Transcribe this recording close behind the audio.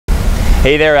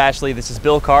Hey there, Ashley. This is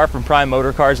Bill Carr from Prime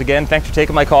Motor Cars again. Thanks for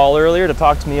taking my call earlier to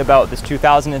talk to me about this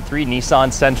 2003 Nissan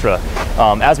Sentra.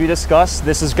 As we discussed,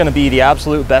 this is going to be the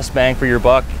absolute best bang for your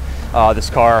buck.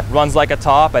 This car runs like a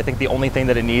top. I think the only thing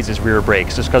that it needs is rear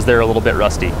brakes, just because they're a little bit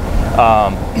rusty.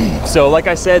 So like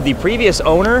I said, the previous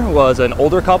owner was an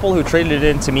older couple who traded it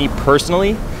in to me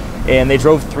personally, and they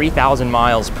drove 3,000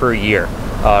 miles per year.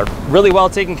 Really well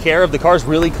taken care of. The car's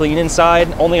really clean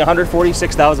inside. Only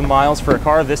 146,000 miles for a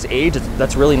car of this age.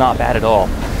 That's really not bad at all.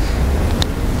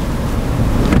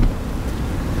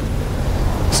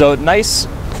 So nice,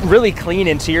 really clean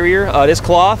interior. It is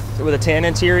cloth with a tan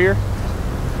interior.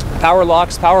 Power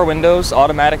locks, power windows,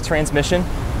 automatic transmission.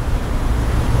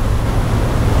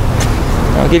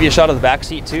 I'll give you a shot of the back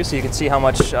seat too, so you can see how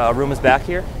much room is back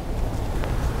here.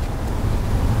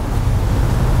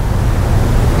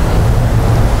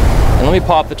 And let me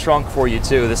pop the trunk for you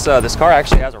too. This car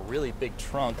actually has a really big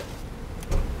trunk.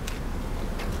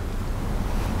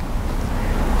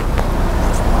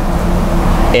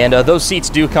 And those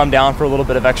seats do come down for a little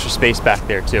bit of extra space back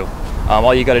there too.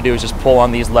 All you got to do is just pull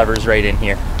on these levers right in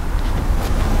here.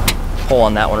 Pull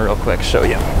on that one real quick, show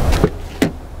you.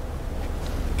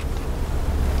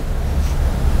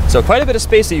 So quite a bit of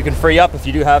space that you can free up if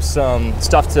you do have some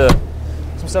stuff to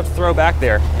throw back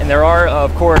there. And there are,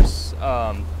 of course,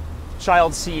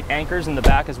 child seat anchors in the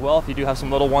back as well. If you do have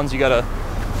some little ones, you gotta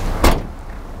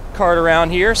cart around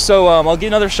here. So I'll get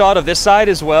another shot of this side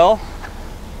as well.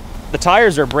 The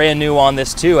tires are brand new on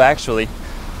this too, actually.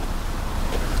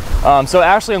 So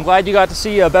Ashley, I'm glad you got to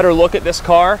see a better look at this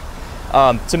car.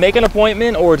 To make an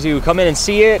appointment or to come in and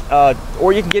see it,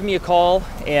 or you can give me a call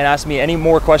and ask me any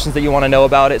more questions that you want to know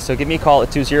about it. So give me a call at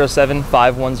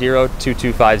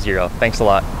 207-510-2250. Thanks a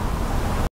lot.